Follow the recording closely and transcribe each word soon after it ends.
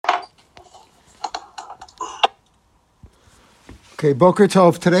Okay, Boker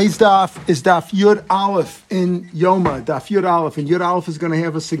Tov. Today's daf is daf Yud Aleph in Yoma. Daf Yud Aleph, and Yud Aleph is going to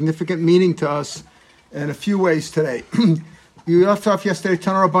have a significant meaning to us in a few ways today. You left off yesterday,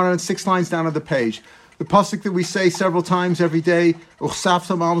 Tanur Rabbanan, 6 lines down on the page. The pasuk that we say several times every day,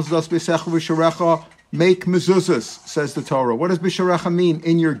 Uchsaftam al mezuzos b'secha v'sharecha, make mezuzahs, says the Torah. What does b'sharecha mean?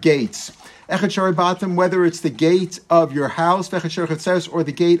 In your gates. Echet shari batim, whether it's the gate of your house, v'echet shari chetzeres, or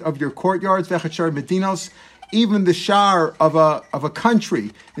the gate of your courtyards, v'echet shari medinos, even the shar of a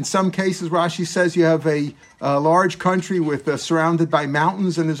country. In some cases, Rashi says you have a large country with surrounded by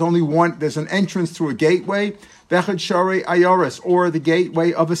mountains, and there's only one. There's an entrance through a gateway. Vechad shari ayoris, or the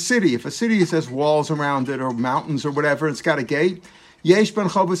gateway of a city. If a city has walls around it or mountains or whatever, it's got a gate. Yesh ben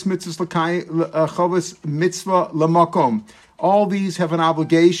chovas mitzvah lamakom. All these have an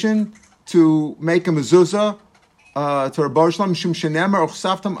obligation to make a mezuzah. To Rabbi Shalom Shum Shenemer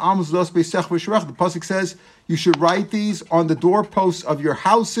Ochsaftam Al Mezuzos Beisech V'Sharech. The pasuk says you should write these on the doorposts of your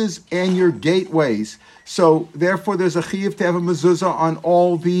houses and your gateways. So therefore, there's a chiyuv to have a mezuzah on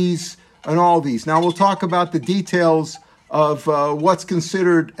all these. Now we'll talk about the details of what's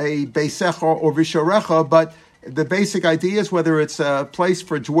considered a beisecha or visharecha, but the basic idea is whether it's a place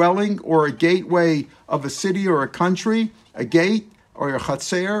for dwelling or a gateway of a city or a country, a gate or a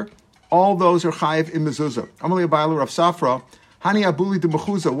chatzer. All those are chayiv in mezuzah. Amalei Abayla Rav Safra, Hani Abuli de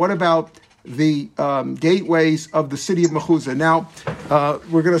Mechuzah. What about the gateways of the city of Mechuzah? Now,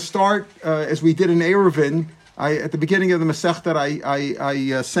 we're going to start as we did in Eruvin. At the beginning of the Masech that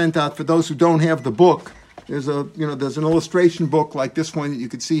I sent out for those who don't have the book. There's an illustration book like this one that you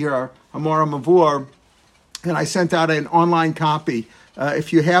can see here, Hamar Mavur, and I sent out an online copy.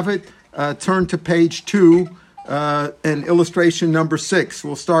 If you have it, turn to page 2. And illustration number 6.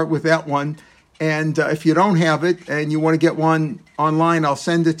 We'll start with that one. And if you don't have it and you want to get one online, I'll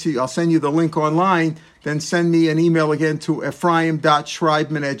send it to you. I'll send you the link online. Then send me an email again to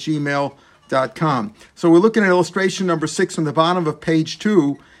ephraim.schreibman@gmail.com. So we're looking at illustration number 6 on the bottom of page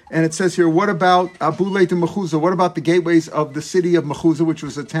 2. And it says here, what about Abulei de Mechuzah? What about the gateways of the city of Mechuzah, which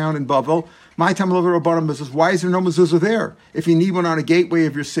was a town in Bavel? My time of Rabbanim says, why is there no mezuzah there? If you need one on a gateway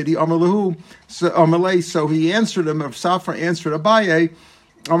of your city, Amalei. So he answered him, Rav Safra answered Abaye,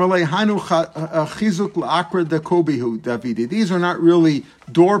 Amalei Hanu Chizuk La'akra de Kobihu Davidi. These are not really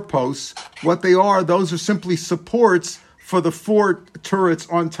doorposts. What they are, those are simply supports for the fort turrets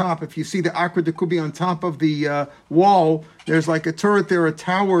on top. If you see the Akra de Kubi on top of the wall, there's like a turret there, a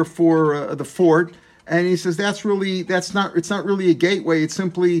tower for the fort. And he says it's not really a gateway. It's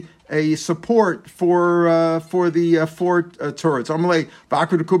simply a support for the fort turrets.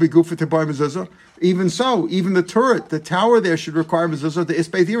 Even so, even the turret, the tower there should require mezuzah. The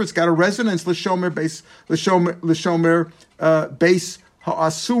isbeit here, it's got a resonance l'shomer base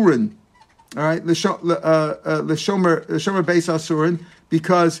ha'asurin. All right, l'shomer beis asurin,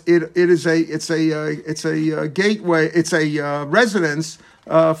 because it's a gateway, it's a residence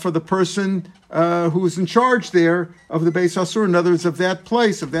for the person who's in charge there of the beis asurin. In other words, of that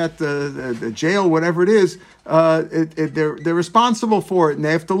place, of that the jail, whatever it is, they're responsible for it and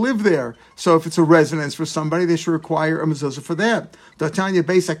they have to live there. So if it's a residence for somebody, they should require a mezuzah for that. Datanya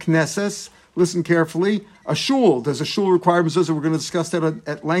beis haknesses. Listen carefully. A shul. Does a shul require mezuzah? We're going to discuss that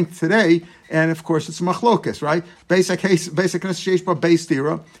at length today. And of course, it's machlokas, right? Basic sheish ba beis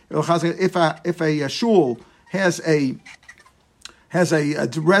dira. If a shul has a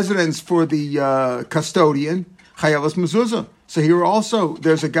residence for the custodian, chayavas mezuzah. So here also,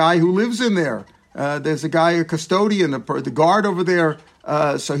 there's a guy who lives in there. There's a guy, a custodian, the guard over there.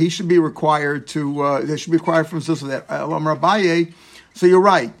 So he should be required to. They should be required for mezuzah. That Elam Rabbaye. So you're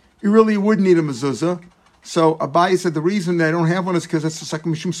right. You really would need a mezuzah. So Abaye said the reason they don't have one is because it's a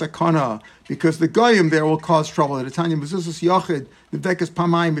mishum sakana, because the goyim there will cause trouble. The Tanya mezuzah yachid nevdekas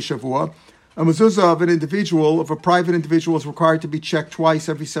pamayim b'shavua. A mezuzah of an individual, of a private individual, is required to be checked twice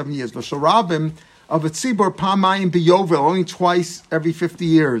every 7 years. V'sharabim of a tzibur pamayim b'yovel, only twice every 50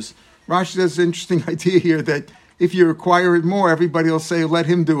 years. Rashi says an interesting idea here that if you require it more, everybody will say, let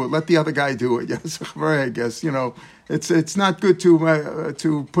him do it, let the other guy do it. Yes, I guess, it's not good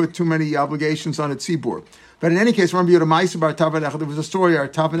to put too many obligations on a tzibur. But in any case, remember, there was a story, our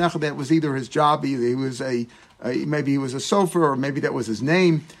Tavanechad, that was either his job, either he was maybe he was a sofer, or maybe that was his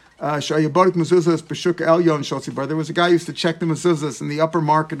name. There was a guy who used to check the mezuzahs in the upper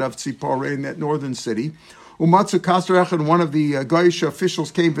market of Tzipor, in that northern city. Umatzu Kasser Echad, one of the Goyish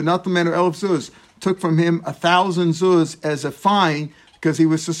officials came, took from him 1,000 zuz as a fine because he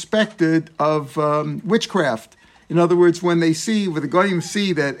was suspected of witchcraft. In other words, when the goyim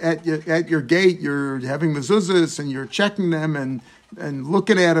see that at your gate you're having mezuzahs and you're checking them and and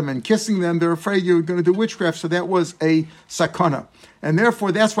looking at them and kissing them, they're afraid you're going to do witchcraft. So that was a sakana, and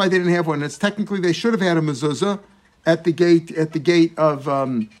therefore that's why they didn't have one. It's technically they should have had a mezuzah at the gate of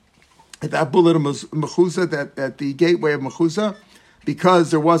at that bullet of mechuzah, that at the gateway of mechuzah, because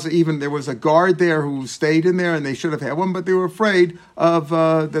there was a guard there who stayed in there, and they should have had one, but they were afraid of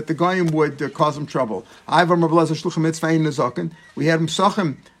that the goyim would cause them trouble. We had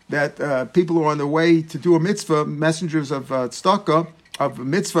Psachim that people who are on their way to do a mitzvah, messengers of tzedakah, of a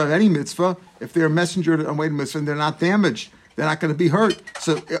mitzvah, of any mitzvah, if they're a messenger on the way to mitzvah and they're not damaged, they're not going to be hurt.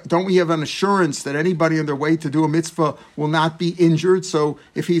 So don't we have an assurance that anybody on their way to do a mitzvah will not be injured? So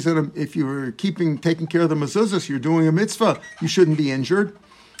if you're taking care of the mezuzahs, you're doing a mitzvah, you shouldn't be injured.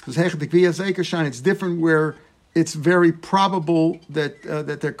 It's different where it's very probable that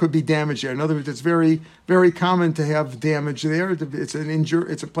there could be damage there. In other words, it's very, very common to have damage there. It's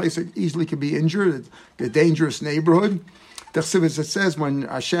a place that easily can be injured. It's a dangerous neighborhood. It says when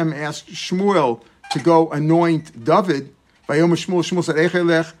Hashem asked Shmuel to go anoint David, Shmuel said,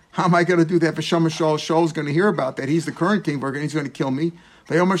 how am I going to do that? Shaul's going to hear about that. He's the current king. He's going to kill me.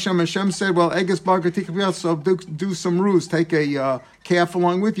 Hashem said, well, so do some ruse. Take a calf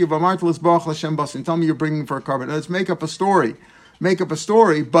along with you. And tell me you're bringing for a carbon. Let's make up a story.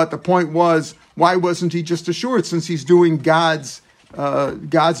 But the point was, why wasn't he just assured? Since he's doing God's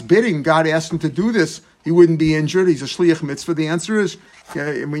bidding, God asked him to do this, he wouldn't be injured. He's a shliach mitzvah. The answer is,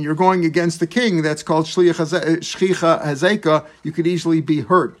 when you're going against the king, that's called shchicha hazeka, you could easily be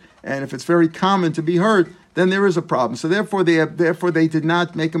hurt. And if it's very common to be hurt, then there is a problem. So therefore they did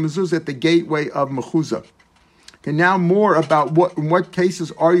not make a mezuzah at the gateway of mechuzah. Okay, now more about in what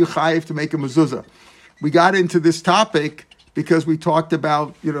cases are you chayiv to make a mezuzah. We got into this topic because we talked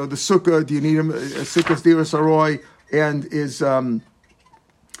about, the sukkah. Do you need a sukkah's diras aroy, and is the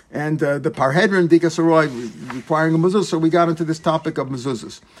parhedron dikas aroy requiring a mezuzah? So we got into this topic of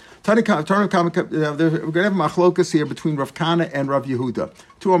mezuzahs. We're going to have machlokas here between Rav Kana and Rav Yehuda.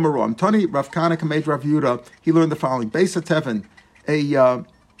 Two Amarom. Tani Rav Kana made Rav Yehuda. He learned the following: Beis Tevin,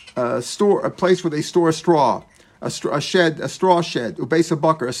 a place where they store straw, a straw shed, Ubeis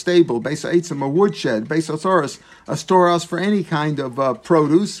Bakar, a stable, Beis Eitzim, a wood shed, Beis Otzaros, a storehouse for any kind of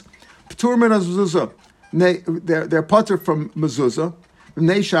produce. P'tur min mezuzah. They're putter from mezuzah.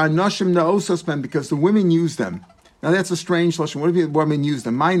 Because the women use them. Now that's a strange lesson. What if the women use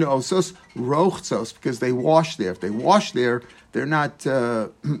them? Maina osos rochzos, because they wash there. If they wash there, they're not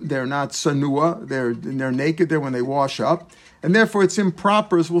sanua. They're naked there when they wash up, and therefore it's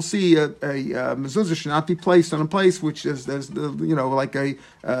improper. As we'll see, a mezuzah should not be placed on a place which is like a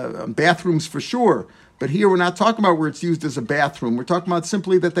bathrooms for sure. But here we're not talking about where it's used as a bathroom. We're talking about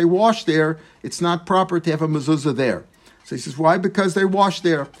simply that they wash there. It's not proper to have a mezuzah there. So he says, why? Because they wash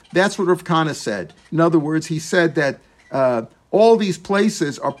there. That's what Rav Kana said. In other words, he said that all these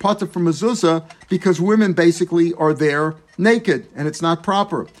places are patur from mezuzah because women basically are there naked, and it's not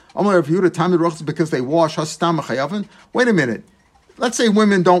proper. Because they wash. Wait a minute. Let's say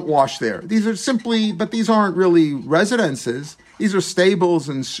women don't wash there. These aren't really residences. These are stables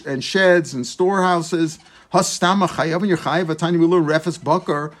and sheds and storehouses. A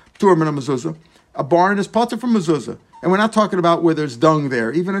barn is patur from mezuzah. And we're not talking about where there's dung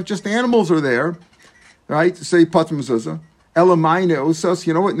there. Even if just animals are there, right? Say patur mezuzah. Elamai neusas.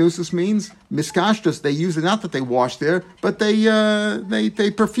 You know what neusas means? Miskashtas. They use it, not that they wash there, but they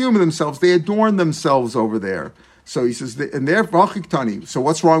perfume themselves. They adorn themselves over there. So he says, and they're vachik tani. So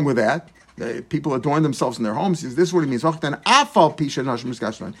what's wrong with that? People adorn themselves in their homes. He says, this is what it means.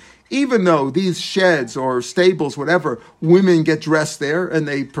 Even though these sheds or stables, whatever, women get dressed there and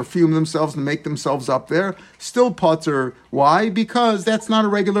they perfume themselves and make themselves up there, still patur. Why? Because that's not a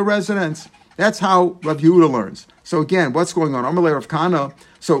regular residence. That's how Rav Yehuda learns. So again, what's going on? Amalei Rav Kana.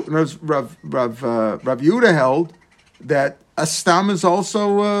 So Rav Yehuda held that a stam is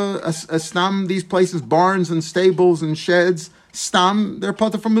also a stam. These places, barns and stables and sheds, stam, they're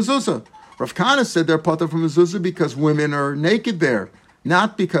patur from mezuzah. Rav Kana said they're patur from mezuzah because women are naked there,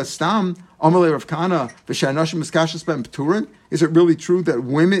 not because stam. Amalei Rav Kana v'shanashim miskashas ben p'turin. Is it really true that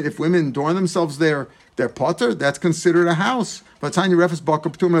if women adorn themselves there, they're patur? That's considered a house. V'tanya refes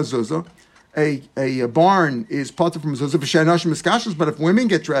bakar p'tur mezuzah. A barn is patur from mezuzah v'shanashim miskashas, but if women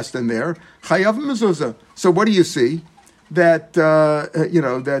get dressed in there, chayav mezuzah. So what do you see? That you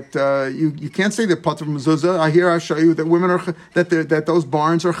can't say that patur from mezuzah. I'll show you that women are that those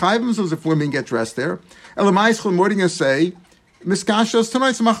barns are chayav mezuzah if women get dressed there. Elamai schul, what are you going to say? Miskashas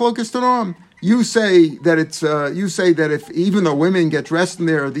tonight, machlokas tanoam. you say that it's if even though women get dressed in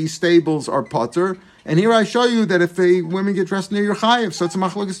there, these stables are potter. And here I show you that if the women get dressed in there, you're chayiv. So it's a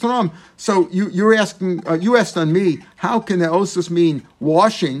machlokes tanam. So you asked on me, how can the osus mean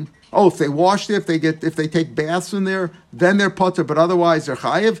washing? Oh, if they wash there, if they take baths in there, then they're potter. But otherwise they're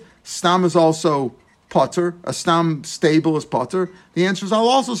chayiv. Stam is also potter. A stam stable is potter. The answer is I'll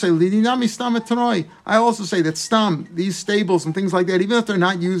also say lidinami stam et tanoi. I also say that stam, these stables and things like that, even if they're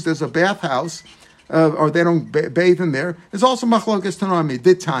not used as a bathhouse, or they don't bathe in there, is also machlokes tanoi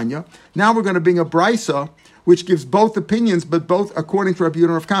did Tanya. Now we're going to bring a brisa which gives both opinions, but both according to Rabbi Yehuda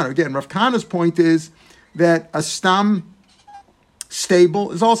and Rav Kana. Again, Rav Kana's point is that a stam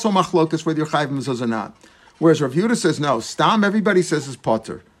stable is also machlokes whether you're chayiv mezuzah or not. Whereas Rav Yehuda says no, stam everybody says is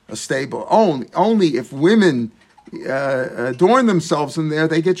potter. A stable only if women adorn themselves in there,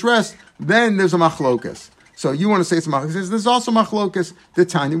 they get dressed. Then there's a machlokas. So you want to say it's a machlokas? There's also machlokas. The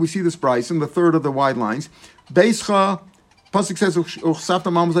Tanya, we see this Bryce in the third of the wide lines. Beischa pasuk says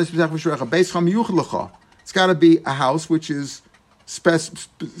it's got to be a house which is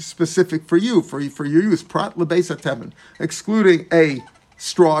specific for you for your use. Prat lebeisa tevin, excluding a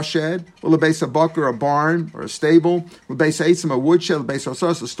straw shed, or lebesa bucker, a barn, or a stable, lebesa eitzim, a woodshed, lebesa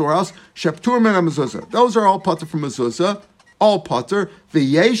osas, a storehouse, sheptur min mezuzah. Those are all potter from mezuzah, all potter.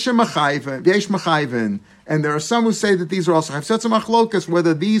 V'yesh machayven, and there are some who say that these are also chayv. So it's a machlokas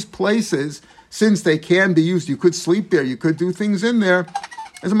whether these places, since they can be used, you could sleep there, you could do things in there.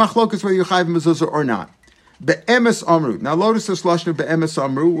 There's a machlokas whether you're chayv mezuzah or not. Be'emes amru. Now, notice this lashon of be'emes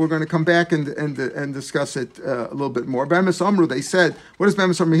amru. We're going to come back and discuss it a little bit more. Be'emes amru. They said, what does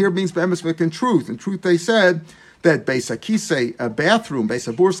be'emes amru here means? Be'emes in truth. In truth, they said that beis hakisei, a bathroom,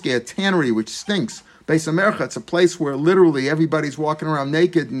 beis haburski, a tannery which stinks. Beis hamercha, it's a place where literally everybody's walking around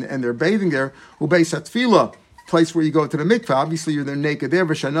naked and they're bathing there. Ubeis hatfila, place where you go to the mikvah. Obviously, you're there naked there.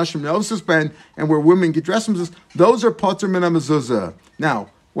 V'shanashim ne'osus ben, and where women get dressed. Those are potter min mezuzah.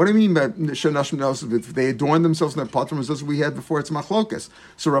 Now, what do you mean by shenashim ne'osus? If they adorn themselves in their potter mezuzah we had before, it's machlokas.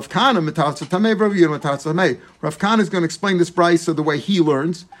 So Rav Kana metatzah tamei, Rav Yehuda metatzah tamei. Rav Kana is going to explain this brisa the way he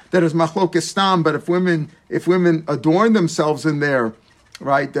learns, that is machlokas stam. But if women adorn themselves in there,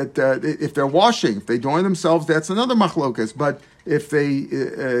 right? That if they're washing, if they adorn themselves, that's another machlokas. But if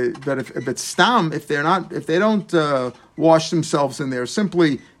stam, if they don't wash themselves in there,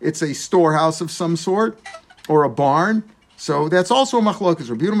 simply it's a storehouse of some sort or a barn. So that's also a machlokas.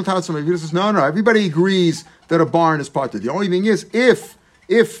 Rabbi Yehuda Matatzah, Rabbi Yehuda says, no, everybody agrees that a barn is potter. The only thing is, if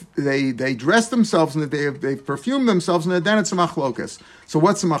they dress themselves and they've perfumed themselves, and then it's a machlokas. So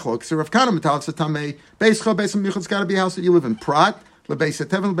what's the machlokas? So Rav Kana Matatzah Tamei, Beischa, Beis HaMichud, it's got to be a house that you live in. Prat, Lebeis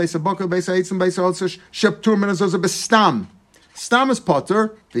HaTevel, Lebeis HaBoker, Lebeis HaEitzim, Lebeis HaOtzish, Sheptur Min HaZozah Bestam. Stam is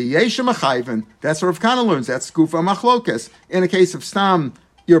potter, the Yesha Machayven. That's what Rav Kana learns. That's Gufa Machlokas. In the case of Stam,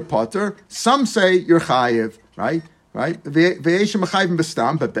 you're potter. Some say you're chayiv, right? Right? Ve'eshem machayvim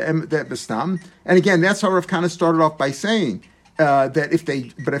b'stam, but b'stam. And again, that's how Rav Kana started off by saying that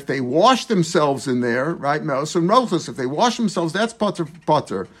if they wash themselves in there, right? If they wash themselves, that's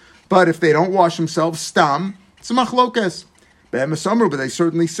potter. But if they don't wash themselves, stam, it's a machlokas. Be'emes amru, but they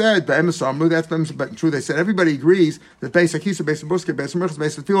certainly said be'emes amru. That's be'emes, but in truth, they said everybody agrees that beis hakisa, beis habuska, beis hamerchas,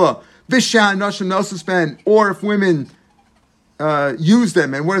 beis hatfilah, vishan nashim nosus ben, or if women use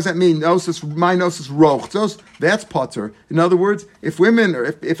them, and what does that mean? My nosis rochtos, that's potter. In other words, if women, or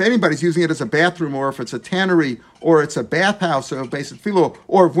if anybody's using it as a bathroom, or if it's a tannery, or it's a bathhouse, or a basic philo,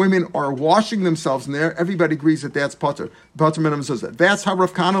 or if women are washing themselves in there, everybody agrees that that's potter. Potter minimum says that. That's how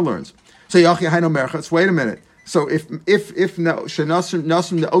Rav Kana learns. So Yachi Haino Merchatz. Wait a minute. So if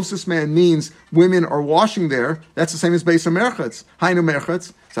shenasim the osis man means women are washing there, that's the same as Beis HaMerchatz. Haino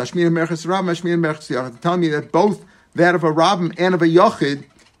Merchatz. Sashmina Merchatz Rab, Mashmina Merchatz Yachid. Tell me that both that of a Rabbim and of a Yochid,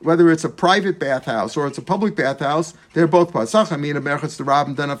 whether it's a private bathhouse or it's a public bathhouse, they're both pasach. I mean, a merchatz the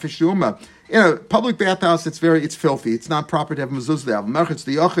Rabbim done a fishuma. In a public bathhouse, it's filthy. It's not proper to have mezuzah there. Merchatz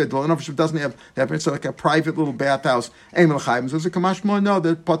the Yochid, the doesn't have that. It's like a private little bathhouse. No,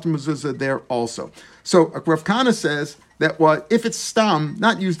 the potter mezuzah there also. So Rav Kana says that if it's stam,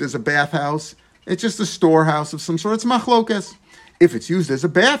 not used as a bathhouse, it's just a storehouse of some sort. It's machlokas. If it's used as a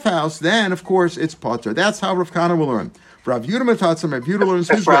bathhouse, then, of course, it's potter. That's how Rav Kana will learn. Rav Yehuda Matatzah, Rav Yehuda learns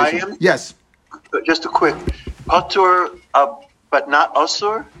his version. Yes. Just a quick. Potter, but not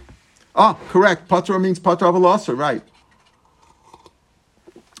asur? Oh, correct. Potter means potter of asur, right.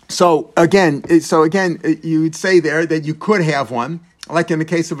 So again, you would say there that you could have one, like in the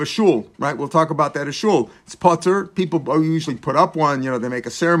case of a shul, right? We'll talk about that, a shul. It's potter. People usually put up one, they make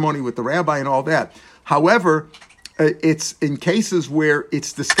a ceremony with the rabbi and all that. However, it's in cases where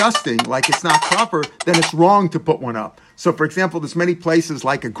it's disgusting, like it's not proper, then it's wrong to put one up. So, for example, there's many places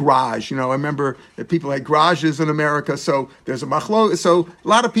like a garage. I remember that people had garages in America. So there's a machlo. So a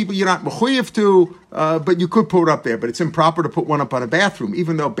lot of people you're not mechuyev to, but you could put it up there. But it's improper to put one up on a bathroom,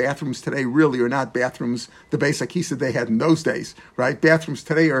 even though bathrooms today really are not bathrooms the Beis HaKisa they had in those days, right? Bathrooms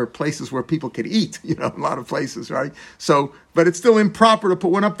today are places where people could eat, a lot of places, right? So, but it's still improper to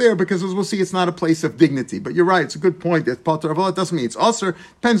put one up there because, as we'll see, it's not a place of dignity. But you're right; it's a good point. That pater avol, it doesn't mean it's usher.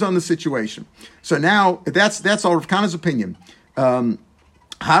 Depends on the situation. So now that's all Rav Kana's opinion. How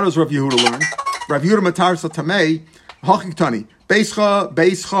does Rav Yehuda learn? Rav Yehuda matar satamei hachiktani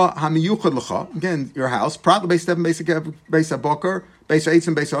beischa hamiyuchad lecha. Again, your house. Prat lebeis seven beis abokar beis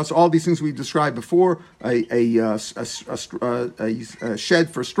eitzim beis os. All these things we described before. A shed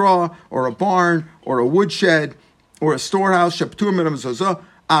for straw, or a barn, or a woodshed, or a storehouse, shaptur min hamezuzah,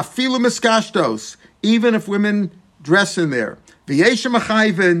 afilu miskashtos, even if women dress in there. V'yeshem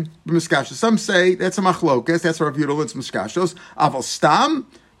achayven b'miskashtos. Some say that's a machlokas, that's Rav Yehuda, it's miskashtos. Aval stam,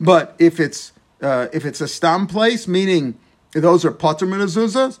 but if it's a stam place, meaning those are patur min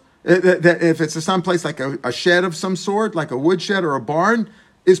hamezuzah, if it's a stam place like a shed of some sort, like a woodshed or a barn,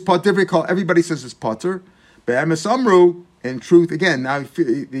 is patur. Everybody says it's patur. Be'emes amru, in truth, again, now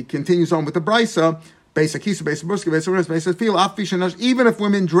he continues on with the brisa. Even if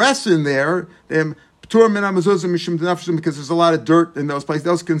women dress in there, because there's a lot of dirt in those places,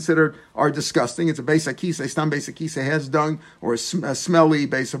 those considered are disgusting. It's a beis hakisa, stam beis hakisa has dung, or a smelly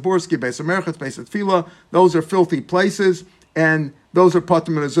beis haburski, beis hamerchatz, beis hatfila. Those are filthy places, and those are patur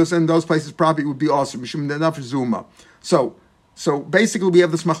min hamezuzah, and those places probably would be also mishum denafsh zuma. So basically, we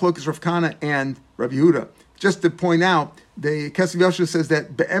have this machlokas Rav Kana and Rav Yehuda. Just to point out, the Kesef Yosha says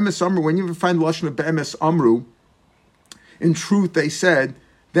that be'emes amru, when you find the lashon of be'emes amru, in truth they said,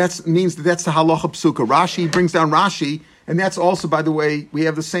 that means that's the halacha psuka. Rashi brings down Rashi, and that's also, by the way, we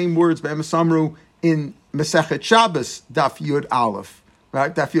have the same words be'emes amru in Masechet Shabbos Daf Yud Aleph,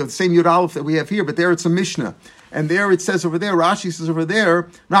 right? Daf Yud, the same Yud Aleph that we have here, but there it's a Mishnah. And there it says over there, Rashi says over there,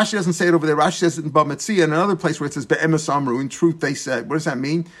 Rashi doesn't say it over there, Rashi says it in Bamitzia, in another place where it says be'emes amru, in truth they said. What does that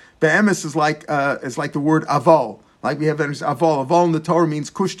mean? Be'emes is like the word aval. Like we have that aval. Aval in the Torah means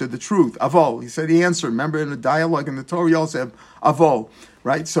kushta, the truth. Aval. He said he answered. Remember in the dialogue in the Torah, you also have aval,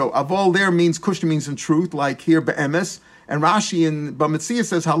 right? So aval there means kushta, means in truth, like here be'emes. And Rashi in Bamitzia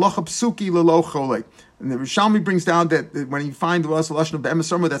says halacha psuki lelo cholek. And the Rishalmi brings down that when you find the lashon of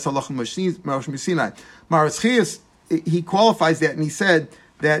be'emes amru, that's halacha Moshe Sinai. Maras Chias, he qualifies that, and he said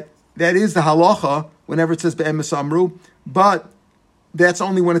that is the halacha whenever it says be'emes amru, but that's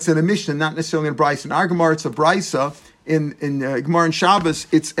only when it's in a Mishnah, not necessarily in a Brisa. In our Gemara, it's a Brisa. In Gemara and Shabbos,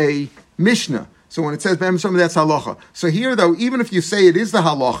 it's a Mishnah. So when it says be'emes amru, that's halacha. So here, though, even if you say it is the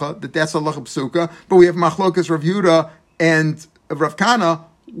halacha, that's halacha psuka, but we have machlokas Rav Yehuda and Rav Kana,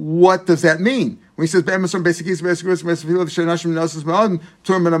 what does that mean? When he says be'emes amru, basically,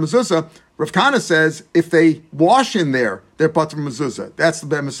 Rav Kana says if they wash in there, they're patur mezuzah. That's the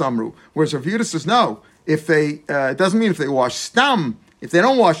be'emes amru. Whereas Rav Yehuda says no. If they, it doesn't mean if they wash stam. If they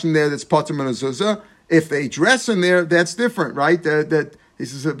don't wash in there, that's patur min hamezuzah. If they dress in there, that's different, right? That he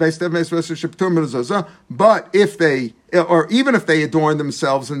says but if they, or even if they adorn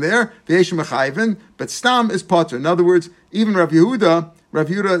themselves in there, but stam is patur. In other words, even Rav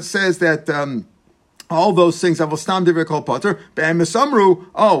Yehuda says that all those things, avostam divrei kol patur. Be'emes amru,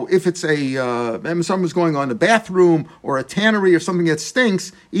 if it's be'emes amru is going on in a bathroom or a tannery or something that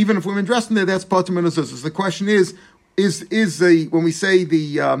stinks, even if women dress in there, that's patur min hamezuzah. So the question is when we say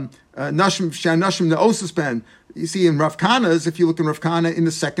the nashim shanashim ne'osus ben, you see in Rav Kana's, if you look in Rav Kana in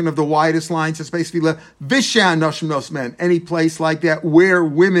the second of the widest lines, it's basically vishan nashim ne'osus ben, any place like that where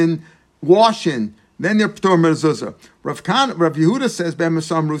women wash in, then they're patur min hamezuzah. Rav Yehuda says,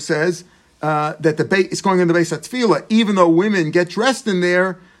 be'emes amru says, that it's going in the Beis HaTefillah, even though women get dressed in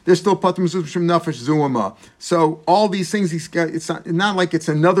there, they're still patur mezuzah from nafesh zuama. So all these things, it's not like it's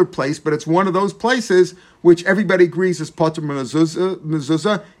another place, but it's one of those places which everybody agrees is patur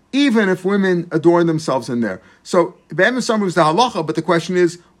mezuzah, even if women adorn themselves in there. So be'emes amru is the halacha, but the question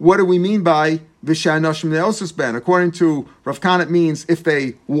is, what do we mean by v'shei nashim ne'osus ben? According to Rav Kana, it means if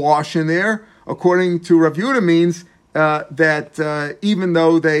they wash in there. According to Rav Yehuda, means that even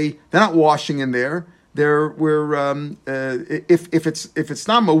though they're not washing in there, if it's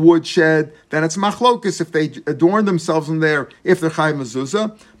not a woodshed, then it's machlokus if they adorn themselves in there, if they're chayv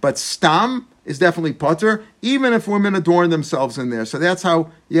mezuzah. But stam is definitely patur, even if women adorn themselves in there. So that's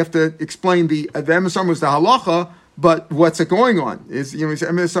how you have to explain the be'emes amru is the halacha. But what's it going on? Is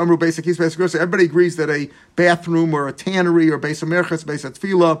be'emes amru basically everybody agrees that a bathroom or a tannery or beis hamerchatz, beis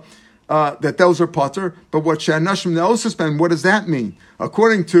hatfila, that those are patur, but what shanashim ne'osus ben, what does that mean?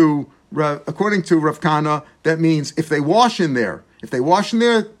 According to according to Rav Kana, that means if they wash in there. If they wash in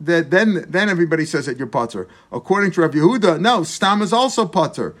there, then everybody says that you're potter. According to Rav Yehuda, no, stam is also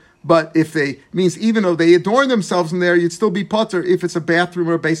potter. But if they, means even though they adorn themselves in there, you'd still be potter if it's a bathroom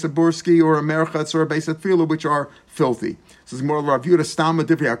or a base of Bursky or a merchatz or a base of tefillah, which are filthy. So it's more of Rav Yehuda, stama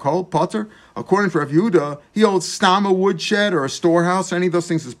divri hakol, potter. According to Rav Yehuda, he holds stama woodshed or a storehouse, any of those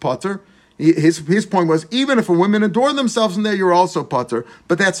things is potter. His point was, even if a women adorn themselves in there, you're also potter.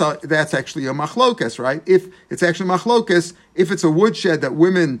 But that's actually a machlokas, right? If it's actually machlokas, if it's a woodshed that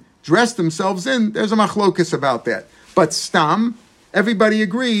women dress themselves in, there's a machlokas about that. But stam, everybody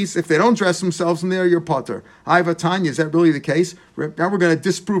agrees, if they don't dress themselves in there, you're potter. Iva Tanya, is that really the case? Now we're going to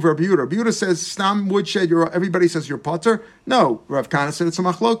disprove Rabbi Yehuda. Rabbi Yehuda says, stam woodshed, everybody says you're potter. No, Rav Kana said it's a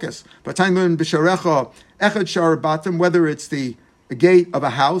machlokas. But Tanya b'sharecha echad shar batim, whether it's the gate of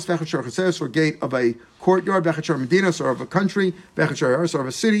a house, or gate of a courtyard, or of a country, or of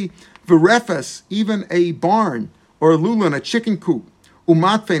a city, v'refes, even a barn, or a lulan, a chicken coop,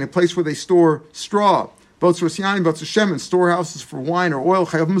 umatfein, a place where they store straw, storehouses for wine or oil,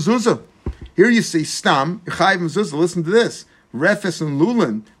 chayav mezuzah. Here you see stam, chayav mezuzah, listen to this, refes and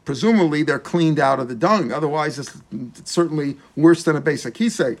lulan, presumably they're cleaned out of the dung, otherwise it's certainly worse than a beis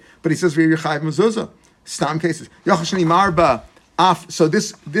hakisei. But he says, chayav mezuzah, stam cases. Yachashani marba. So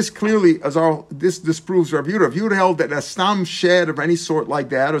this clearly this disproves Rav Yehuda. Rav Yehuda held that a stam shed of any sort like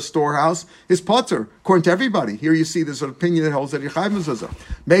that, a storehouse, is potter, according to everybody. Here you see there's an opinion that holds that Yechayv Mezuzah.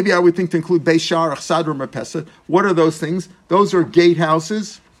 Maybe I would think to include Beis Shar, Chsadra, Merpesa. What are those things? Those are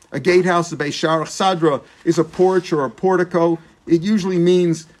gatehouses. A gatehouse, a Beis Shar, Chsadra, is a porch or a portico. It usually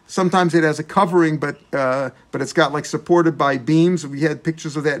means sometimes it has a covering, but it's got like supported by beams. We had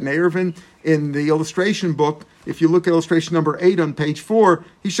pictures of that in Eruvin. In the illustration book, if you look at illustration number 8 on page 4,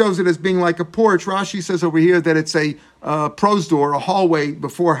 he shows it as being like a porch. Rashi says over here that it's a prose door, a hallway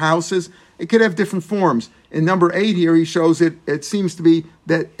before houses. It could have different forms. In number 8 here, he shows it seems to be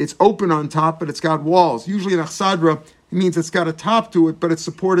that it's open on top, but it's got walls. Usually in Achsadra, it means it's got a top to it, but it's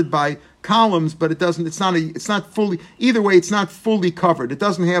supported by columns, but it's not fully, either way, it's not fully covered. It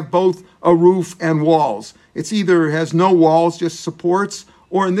doesn't have both a roof and walls. It's either has no walls, just supports,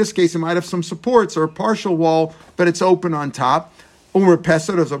 or in this case, it might have some supports or a partial wall, but it's open on top. Umar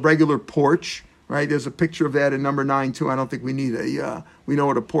Pesa, there's a regular porch, right? There's a picture of that in number 9 too. I don't think we need we know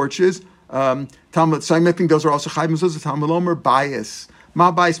what a porch is. Talmud, so I think those are also Chayv Mezuzah, Talmud Omer, bias. Ma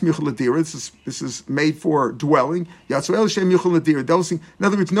bias Michal Ladira. This is made for dwelling. Yatsuel Shem Michal Ladira. Those things. In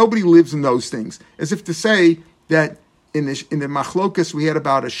other words, nobody lives in those things. As if to say that in the machlokas we had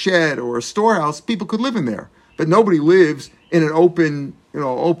about a shed or a storehouse, people could live in there, but nobody lives in an open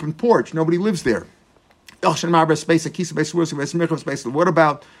porch. Nobody lives there. What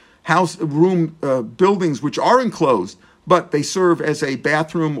about buildings which are enclosed, but they serve as a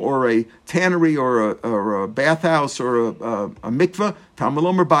bathroom or a tannery or a bathhouse or a mikveh?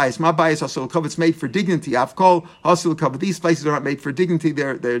 Tamalomer bias, my bias also cover. It's made for dignity. Afkol also cover. These places are not made for dignity.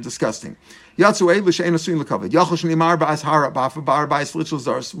 They're disgusting. We talked about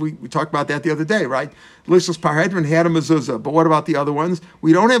that the other day, right? Lishos Parhedron had a mezuzah, but what about the other ones?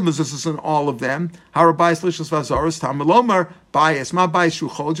 We don't have mezuzahs in all of them. Harabais Lishos Vazaros Tamalomer bias, my bias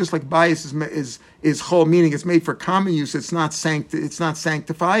shuchol. Just like bias is chol, meaning it's made for common use. It's not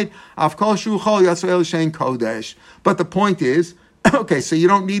sanctified. Afkol shuchol yatsuel shein kodesh. But the point is, okay, so you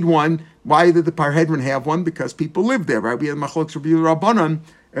don't need one. Why did the Parhedron have one? Because people live there, right? We had Machlok Rabbi Rabbanan.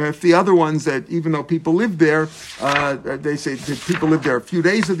 If the other ones that even though people live there, they say that people live there a few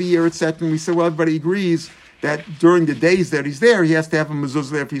days of the year, etc. And we say, well, everybody agrees that during the days that he's there, he has to have a mezuzah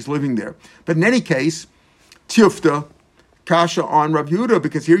there if he's living there. But in any case, Tufta, Kasha on Rav Yehuda,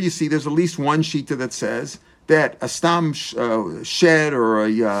 because here you see there's at least one shita that says that a stam shed or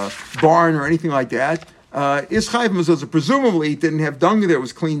a barn or anything like that is chayv mezuzah. Presumably, it didn't have dung there; it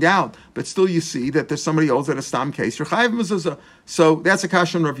was cleaned out. But still, you see that there's somebody else at a stam case. You're chayv mezuzah. So that's a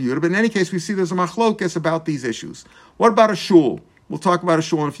kasha on Rav Yehuda. But in any case, we see there's a machlokas about these issues. What about a shul? We'll talk about a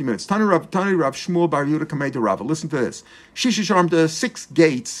shul in a few minutes. Tani Rav Shmuel Bar Yehuda Kamei de Rava. Listen to this. Shishish armed 6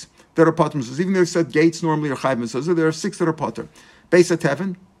 gates that are potter mezuzah. Even though he said gates normally are chayv mezuzah, there are 6 that are potter. Beis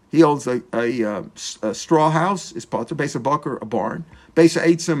Tevin, he holds a straw house is potter. Beis Bakar, a barn. Beis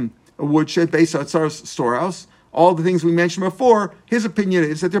Eitzim, a woodshed. Beis Atzar's storehouse. All the things we mentioned before, his opinion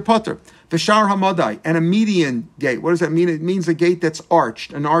is that they're potter. The Shar Hamadai, and a median gate. What does that mean? It means a gate that's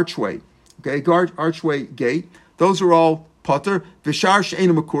arched, an archway. Okay, archway gate. Those are all potter. Vishar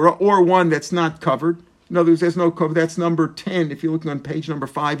She'ena Makura, or one that's not covered. In other words, there's no cover. That's number 10. If you're looking on page number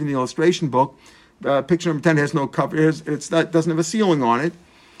 5 in the illustration book, picture number 10 has no cover. Doesn't have a ceiling on it.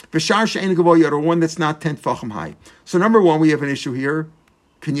 Vishar She'ena Gavoyot, or one that's not 10 tefachim high. So number 1, we have an issue here.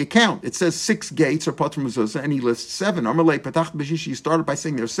 can you count? It says 6 gates are Pater Mezuzah, and he lists 7. Amalei Patach B'Shishi, you started by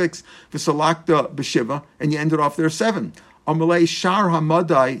saying there's 6. V'Salakta B'Shiva, and you ended off there 7. Amalei Shar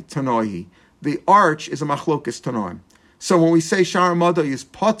HaMadai Tanoihi. The arch is a Machlokes Tanoim. So when we say Shar HaMadai is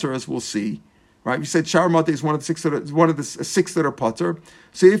Pater, as we'll see, right? We said Shar HaMadai is one of the 6 that are Pater.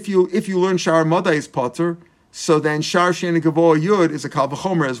 So if you learn Shar HaMadai is Pater, so then Shar Shein Gavoa Yud is a Kal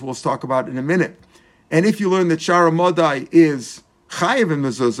V'chomer, as we'll talk about in a minute. And if you learn that Shar HaMadai is Chayiv in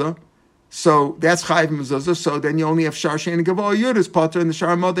Mezuzah, so that's Chayiv in Mezuzah, so then you only have Shar Shein Gavoa Yud is Pater, and the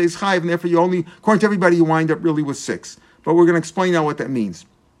Shar HaMadai is Chayiv, and therefore you only, according to everybody, you wind up really with 6. But we're going to explain now what that means.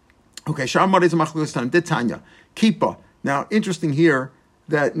 Okay, Shar HaMadai is a Machlokes Tanoim. Detanya, Kippah. Now, interesting here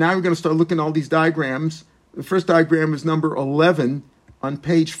that now we're going to start looking at all these diagrams. The first diagram is number 11 on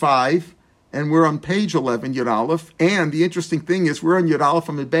page 5. And we're on page 11, Yud Aleph. And the interesting thing is we're on Yud Aleph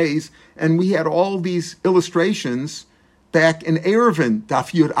on the Beis, and we had all these illustrations back in Eruvin,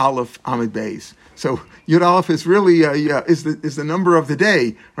 Daf Yud Aleph Amid Beis. So Yud Aleph is really is the number of the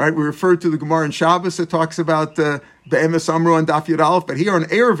day, right? We refer to the Gemara in Shabbos that talks about Be'emes Amru and Daf Yud Aleph, but here on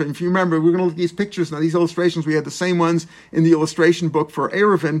Eruvin, if you remember, we're going to look at these pictures now, these illustrations. We had the same ones in the illustration book for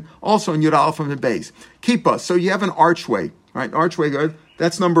Eruvin, also in Yud Aleph Amid Beis. Kippah. So you have an archway, right? Archway, good.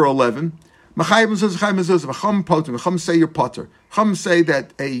 That's number 11. Chacham say you're potter. Chacham say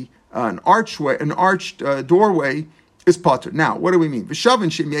that an archway, an arched doorway is potter. Now, what do we mean?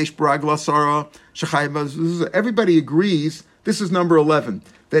 Everybody agrees. This is number 11.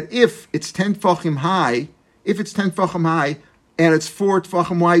 That if it's 10 tefachim high, and it's 4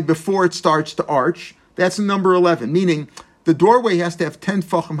 tefachim wide before it starts to arch, that's number 11. Meaning the doorway has to have 10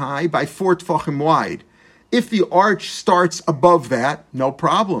 tefachim high by 4 tefachim wide. If the arch starts above that, no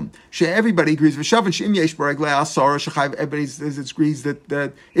problem. Everybody agrees. Everybody agrees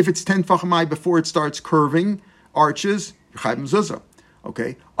that if it's 10 tefachim high before it starts curving arches, chayv mezuzah.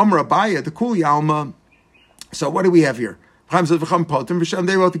 Okay. Amar Abaya, the Kuli Alma. So what do we have here? This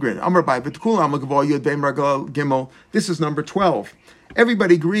is number 12.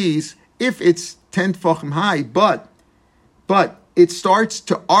 Everybody agrees if it's 10 tefachim high, but it starts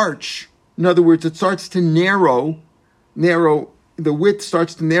to arch. In other words, it starts to narrow, the width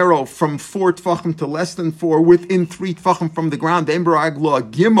starts to narrow from 4 tefachim to less than 4, within 3 tefachim from the ground.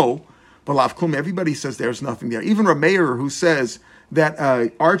 Everybody says there's nothing there. Even Rameir, who says that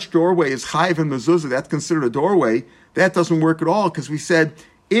arched doorway is chayiv and mezuzah, that's considered a doorway, that doesn't work at all, because we said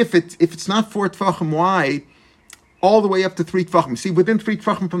if it's not 4 tefachim wide, all the way up to 3 tefachim. See, within 3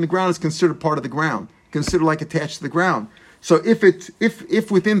 tefachim from the ground is considered part of the ground, considered like attached to the ground. So if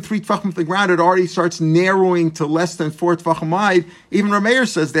within 3 tefachim from the ground it already starts narrowing to less than 4 tefachim wide, even Rameir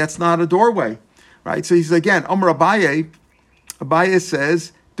says that's not a doorway, right? So he's again, Amar Abaye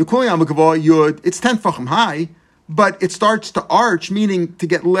says the Kuli Amagavah Yud, it's 10 tefachim high, but it starts to arch, meaning to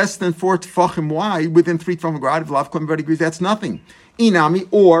get less than 4 tefachim wide within 3 tefachim ground. If everybody agrees, that's nothing. Inami,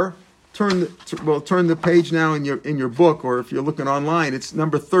 or turn the page now in your book, or if you're looking online, it's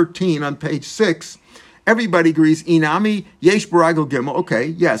number 13 on page 6. Everybody agrees. Inami yesh baragel gimel. Okay,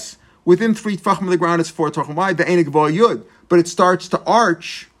 yes, within 3 tefachim of the ground, it's 4 tefachim wide. The enig gavah yud, but it starts to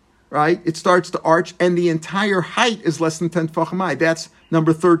arch, right? It starts to arch, and the entire height is less than 10 tefachim high. That's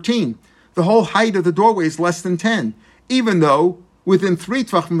number 13. The whole height of the doorway is less than 10, even though within 3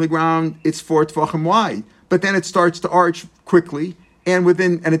 tefachim of the ground, it's 4 tefachim wide. But then it starts to arch quickly, and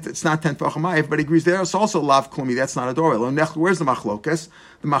it's not 10 tefachim high. Everybody agrees there. It's also lav klumi. That's not a doorway. Where's the machlokas?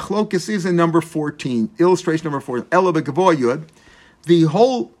 The machlokas is in number 14, illustration number 14. Ela begavoy yud. The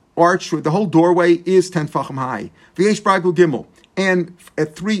whole arch, the whole doorway is 10 tefachim high. V'yesh bragul gimel, and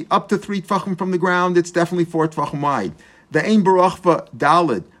at 3 up to 3 tefachim from the ground, it's definitely 4 tefachim wide. The ein barachva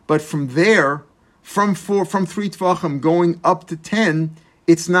dalid, but from there, from 3 tefachim going up to 10,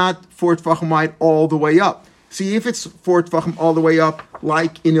 it's not 4 tefachim wide all the way up. See, if it's 4 tefachim all the way up,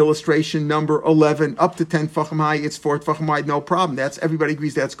 like in illustration number 11, up to 10 tefachim high, it's 4 tefachim wide, no problem. Everybody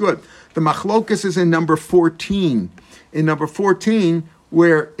agrees that's good. The machlokas is in number 14. In number 14,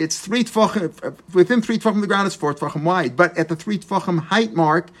 where it's 3 tefachim, within 3 tefachim of the ground, it's 4 tefachim wide. But at the 3 tefachim height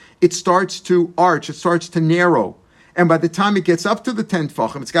mark, it starts to arch, it starts to narrow. And by the time it gets up to the 10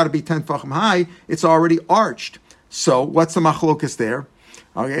 tefachim, it's got to be 10 tefachim high, it's already arched. So what's the machlokas there?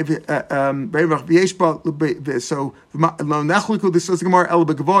 Okay, so this is Gemara El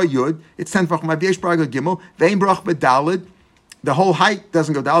Begavoy Yud. It's 10 tefachim. V'yesh bragel gimel. Ve'im brach bedalid. The whole height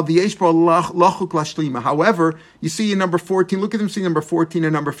doesn't go down. V'yesh bro lachuk lashlima. However, you see in number 14. Look at them. See number 14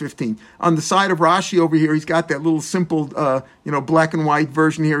 and number 15 on the side of Rashi over here. He's got that little simple, black and white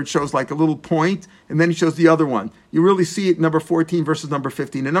version here. It shows like a little point, and then he shows the other one. You really see it number 14 versus number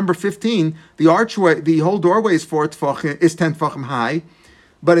 15. In number 15, the archway, the whole doorway is 10 tefachim high.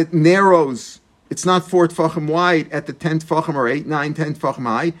 but it narrows. It's not 4 tefachim wide at the 10 tefachim or 8, 9, 10 tefachim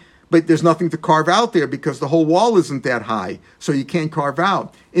high, but there's nothing to carve out there because the whole wall isn't that high, so you can't carve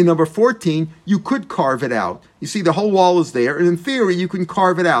out. In number 14, you could carve it out. You see, the whole wall is there, and in theory, you can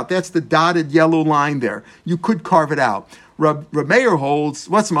carve it out. That's the dotted yellow line there. You could carve it out. Reb Meir holds,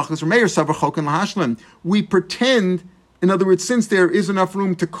 what's machlis? Reb Meir savar choken lahashlim. We pretend, in other words, since there is enough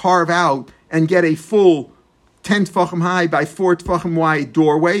room to carve out and get a full 10 tefachim high by 4 tefachim wide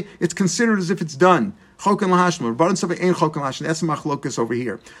doorway, it's considered as if it's done. Choken lahashlim. That's the machlokas over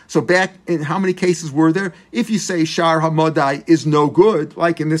here. So back in how many cases were there? If you say shar hamadai is no good,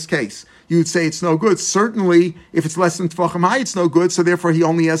 like in this case, you'd say it's no good. Certainly, if it's less than tefachim high, it's no good, so therefore he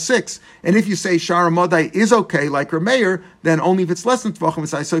only has 6. And if you say shar hamadai is okay, like Reb Meir, then only if it's less than tefachim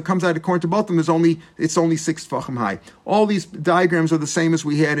high. So it comes out according to both of them, it's only 6 tefachim high. All these diagrams are the same as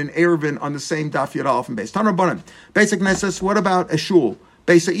we had in Eruvin on the same Daf Yud Aleph and Beis. Tanur Banan. Basic Nesses, what about a shul?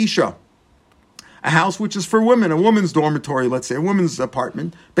 Beis Isha. A house which is for women, a woman's dormitory, let's say, a woman's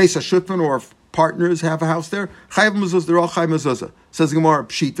apartment. Beis HaShutvan, or if partners have a house there. Chayav mezuzah, they're all chayav mezuzah. Says Gemara,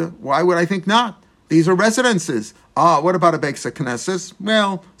 Pshita, why would I think not? These are residences. What about a Beis HaKnesses?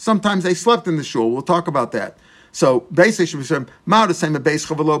 Well, sometimes they slept in the shul. We'll talk about that. So, Beis HaShem, Ma'od the same, Beis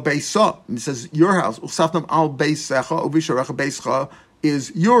Chavalo, Beis Sa. And it says, your house, Usafnam al Beis Secha, Uvisharecha Beis Cha,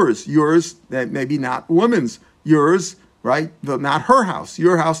 is yours. Yours, maybe not women's. Yours, right? Not her house.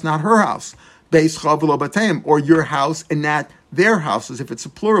 Your house, not her house. Beis Chavalo Batem, or your house and not their house, as if it's a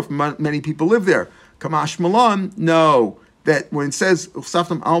plural, if many people live there. Kamash Malan, no. That when it says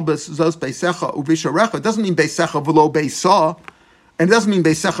Usaftam Albus Zos Beisecha Uvisharecha, it doesn't mean Beisecha Velo Beisa, and it doesn't mean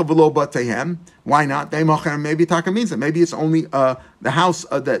Beisecha Velo Batehem. Why not? Maybe Taka means it. Maybe it's only the house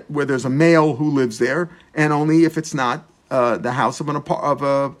that where there's a male who lives there, and only if it's not the house of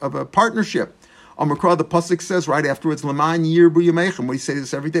a partnership. Makra, the pasuk says right afterwards, "Laman yirbu yemechem." We say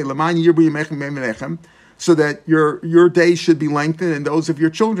this every day. Laman yirbu yemechem me'menechem, so that your days should be lengthened and those of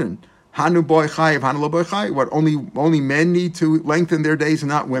your children. Hanu boy chayiv, hanu lo boy chayiv. What only men need to lengthen their days and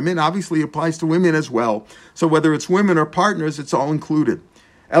not women? Obviously, it applies to women as well. So whether it's women or partners, it's all included.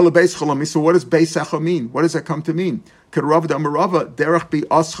 Ela beis chalami. So what does beis secha mean? What does that come to mean? K'rav damarava derech bi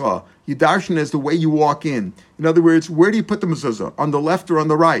ascha. Yudarshan is the way you walk in. In other words, where do you put the mezuzah? On the left or on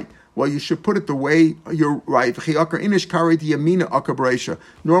the right? Well, you should put it the way you're right.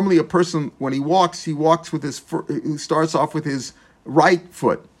 Normally, a person, when he walks with he starts off with his right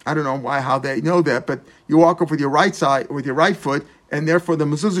foot. I don't know how they know that, but you walk up with your right side, with your right foot, and therefore the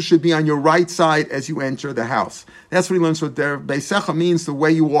mezuzah should be on your right side as you enter the house. That's what he learns. What there beisecha means, the way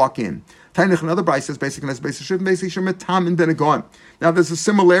you walk in. Tainich, another brayso says basically as basically ben a goyim. Now there's a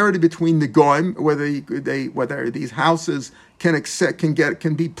similarity between the goyim, whether these houses can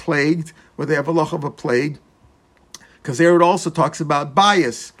be plagued, whether they have a loch of a plague, because there it also talks about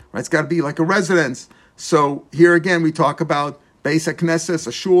bias. Right, it's got to be like a residence. So here again we talk about Beis HaKnesses,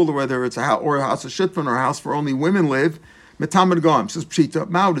 a shul, or whether it's a house of shutfan or a house where only women live. Metamid goyim says pshita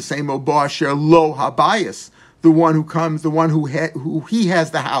ma'od the same obasher lo habayis. The one who comes, the one who he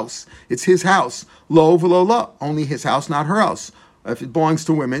has the house. It's his house. Lo v'lo lo. Only his house, not her house. If it belongs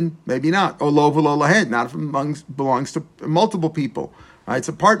to women, maybe not. Or lo v'lo lahed. Not if it belongs to multiple people. Right? It's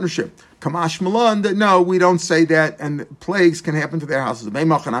a partnership. Kamash Malan, no, we don't say that, and plagues can happen to their houses.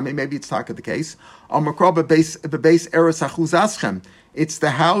 Maybe it's taka the case. It's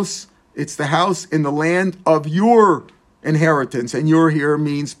the house in the land of your inheritance. And your here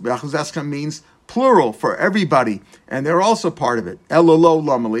means plural for everybody, and they're also part of it. Elolo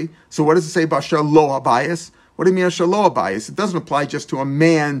lamali. So what does it say about shaloh habayis? What do you mean shaloh habayis? It doesn't apply just to a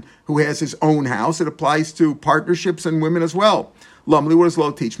man who has his own house. It applies to partnerships and women as well. Lamali, what does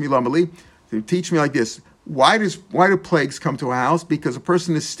lo teach me? Lamali, to teach me like this. Why do plagues come to a house? Because a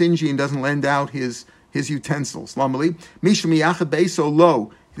person is stingy and doesn't lend out his utensils. Lamali, mishum yachad beiso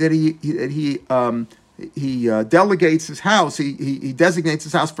lo, that he delegates his house. He designates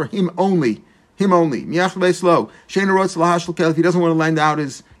his house for him only. Him only. If he doesn't want to lend out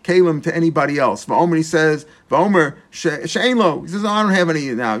his kalim to anybody else. V'omer, he says, V'omer, she'ein lo. He says, I don't have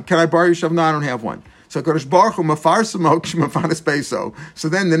any now. Can I borrow your shav? No, I don't have one. So Kodesh Baruch Hu mafarsamo k'shemafanes peso. So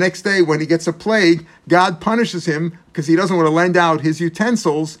then the next day when he gets a plague, God punishes him because he doesn't want to lend out his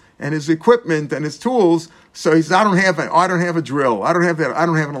utensils and his equipment and his tools. So he says, I don't have a drill. I don't have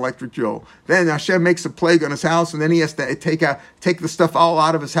an electric drill. Then Hashem makes a plague on his house, and then he has to take the stuff all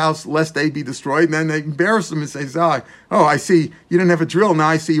out of his house lest they be destroyed. And then they embarrass him and say, oh, I see you didn't have a drill. Now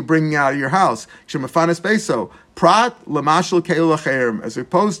I see you bringing it out of your house. Shemafanes peso. Prat lamashal keil acherim, as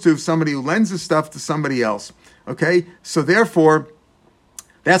opposed to somebody who lends his stuff to somebody else. Okay, so therefore,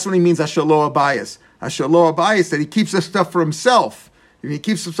 that's what he means. Ashalo abayis, that he keeps the stuff for himself. If he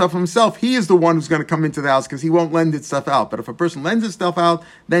keeps some stuff for himself, he is the one who's going to come into the house because he won't lend his stuff out. But if a person lends his stuff out,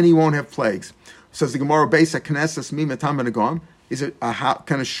 then he won't have plagues. Says the Gemara, Beis HaKnesses mi metam benegam. Is it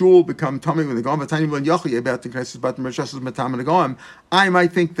can a shul become tummy when the gom? I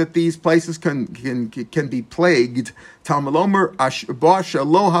might think that these places can be plagued. Talmalomer basha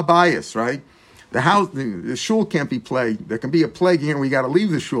lo habayis, right? The house, the shul can't be plagued. There can be a plague here, and we got to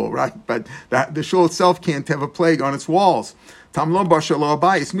leave the shul, right? But the shul itself can't have a plague on its walls. Talmalomer basha lo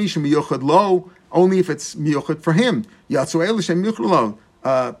habayis mishum miyuchad lo, only if it's miyuchad for him. Yatzu elishem miyuchad lo.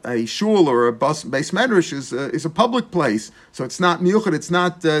 A shul or a beis medrash is a public place, so it's not miyuchad. It's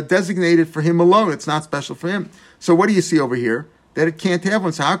not designated for him alone. It's not special for him. So what do you see over here? That it can't have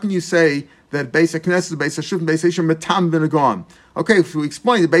one. So how can you say that Beis HaKnesses, Beis HaShutton, Beis Isha metam benegam? Okay, so we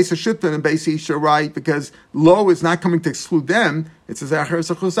explain the Beis HaShutton and Beis Isha, right? Because lo is not coming to exclude them. It says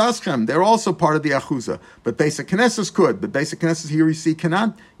achuzas. They're also part of the achuza, but Beis HaKnesses could. But Beis HaKnesses here we see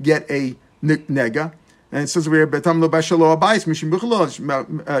cannot get a nega. And it says we're betam lo bashalo abayis mishim bichlo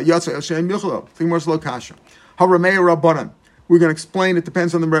yatsa el shem bichlo. Thingmors lo kasha. Haramei rabbanan. We're going to explain. It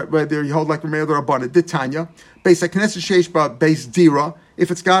depends on whether you hold like Ramei or the rabbanan. Ditanya Beis HaKnesses sheish ba Beis Dira.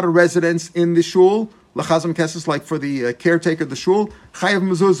 If it's got a residence in the shul, lachazam keses like for the caretaker of the shul, chayav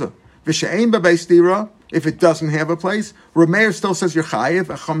mezuzah. V'she'ein ba Beis Dira. If it doesn't have a place, Ramei still says you're chayav.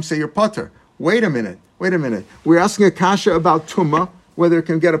 Acham say you're potter. Wait a minute. We're asking a kasha about tumah, whether it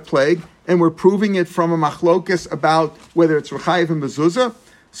can get a plague. And we're proving it from a machlokas about whether it's rechayiv and mezuzah.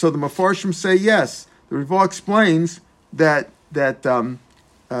 So the Mefarshim say yes. The Rivah explains that the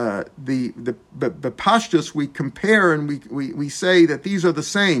pashtus we compare and we say that these are the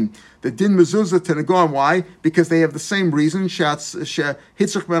same. The din mezuzah to negam. Why? Because they have the same reason. Hitzach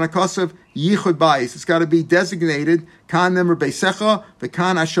ben akasav yichud bayis. It's got to be designated kan nemer beisecha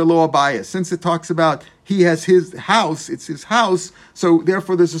v'kan ashalo abayis. Since it talks about he has his house, it's his house, so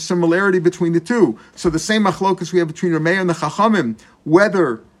therefore there's a similarity between the two. So the same machlokas we have between Ramei and the Chachamim,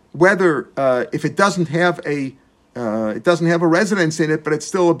 whether if it doesn't have a residence in it, but it's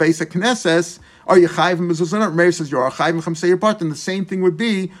still a Beis HaKnesses, are you chayiv and mezuzah? Ramei says you're chayiv and chamsei part. And the same thing would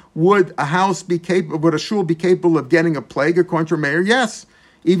be: would a shul be capable of getting a plague according to Ramei? Yes,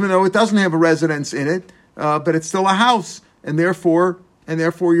 even though it doesn't have a residence in it, but it's still a house, and therefore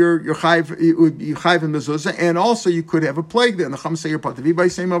you're chayiv and mezuzah, and also you could have a plague there. And the chamsei part. The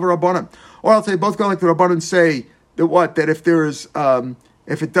v'bay same over rabbanim, or I'll say both go like the rabbanim say that if there's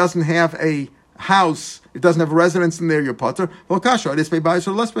if it doesn't have a house, it doesn't have a residence in there, you're potter. Well, kasha, it's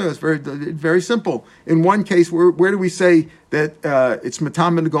very, very simple. In one case, where do we say that it's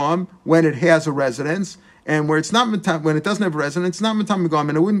matam benegam when it has a residence, and where it's not matam, when it doesn't have a residence, it's not matam benegam,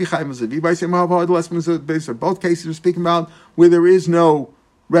 and it wouldn't be chayiv mezuzah. Both cases are speaking about where there is no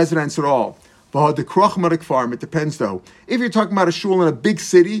residence at all. It depends though. If you're talking about a shul in a big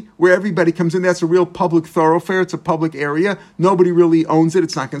city where everybody comes in, that's a real public thoroughfare, it's a public area, nobody really owns it,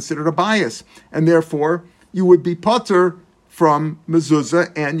 it's not considered a bias. And therefore, you would be potter from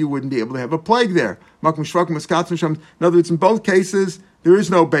mezuzah and you wouldn't be able to have a plague there. In other words, in both cases, there is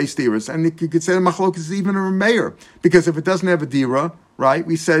no Beis Diras. And you could say the machlok is even a mayor. Because if it doesn't have a dira, right,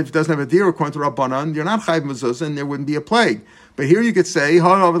 we said if it doesn't have a dira, according to Rabbanan, you're not chayiv mezuzah and there wouldn't be a plague. But here you could say,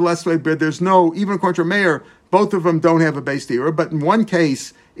 there's no, even according to a mayor, both of them don't have a Beis Dira, but in one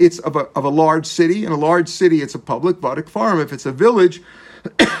case, it's of a large city. In a large city, it's a public Vadik farm. If it's a village,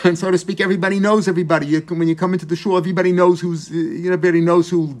 and so to speak, everybody knows everybody. When you come into the shul, everybody knows everybody knows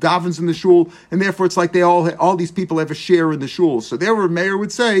who davens in the shul, and therefore it's like all these people have a share in the shul. So there, a mayor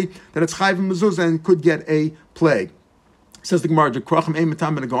would say that it's chayiv mezuzah and could get a plague. Says the Gemara,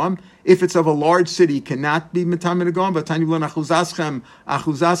 if it's of a large city, it cannot be metam benegam. But achuzaschem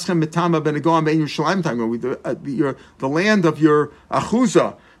metama benegam bein Yerushalayim. The land of your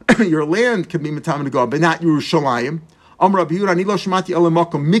achuza, your land can be metam benegam, but not Yerushalayim. Amar Rabbi Yehuda, ani lo shemati ela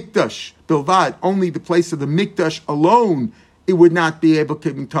makom mikdash bilvad. Only the place of the mikdash alone, it would not be able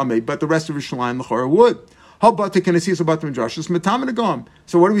to be tamei, but the rest of Yerushalayim l'chora would.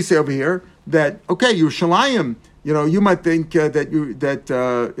 So what do we say over here? That okay, Yerushalayim. You might think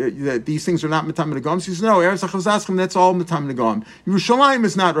that these things are not metam benegam. He says no. Eretz hachazaschim, that's all metam benegam. Yerushalayim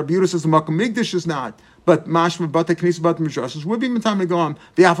is not. Rabbi Yehuda says the Makom Migdash is not. But mashma bate knis bate midrashos would be metam benegam.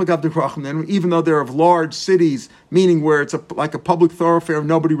 The afagav dekrachim. Then even though they're of large cities, meaning where it's like a public thoroughfare,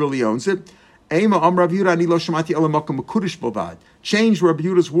 nobody really owns it. Ema am Rabbi Yehuda ani lo shemati ela makom mekudesh bovad. Change Rabbi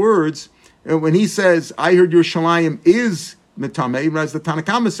Yehuda's words. When he says, I heard Yerushalayim is metameh, even as the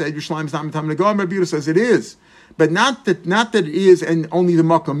Tanakama said, Yerushalayim is not metam benegam, Rabbi Yehuda says it is. But not that it is, and only the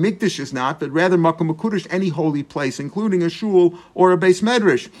Makom Mikdash is not, but rather Makom Mekudesh, any holy place, including a shul or a Beis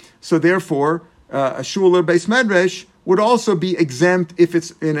Medrash. So therefore, a shul or a Beis Medrash would also be exempt if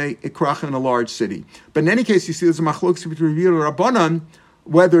it's in a krach in a large city. But in any case, you see there's a machlokes between Rabbanan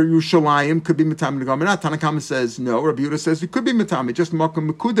whether Yerushalayim could be Matam Negam or not. Tanakama says no. Rabbi Yehuda says it could be Matam. Just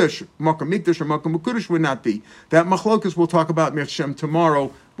Makam Mekudesh, Makam Mikdash, or Makam Mekudesh would not be. That machlokas we'll talk about Mirchem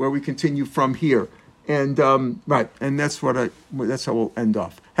tomorrow, where we continue from here. And right, and that's how we'll end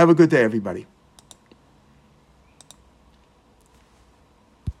off. Have a good day, everybody.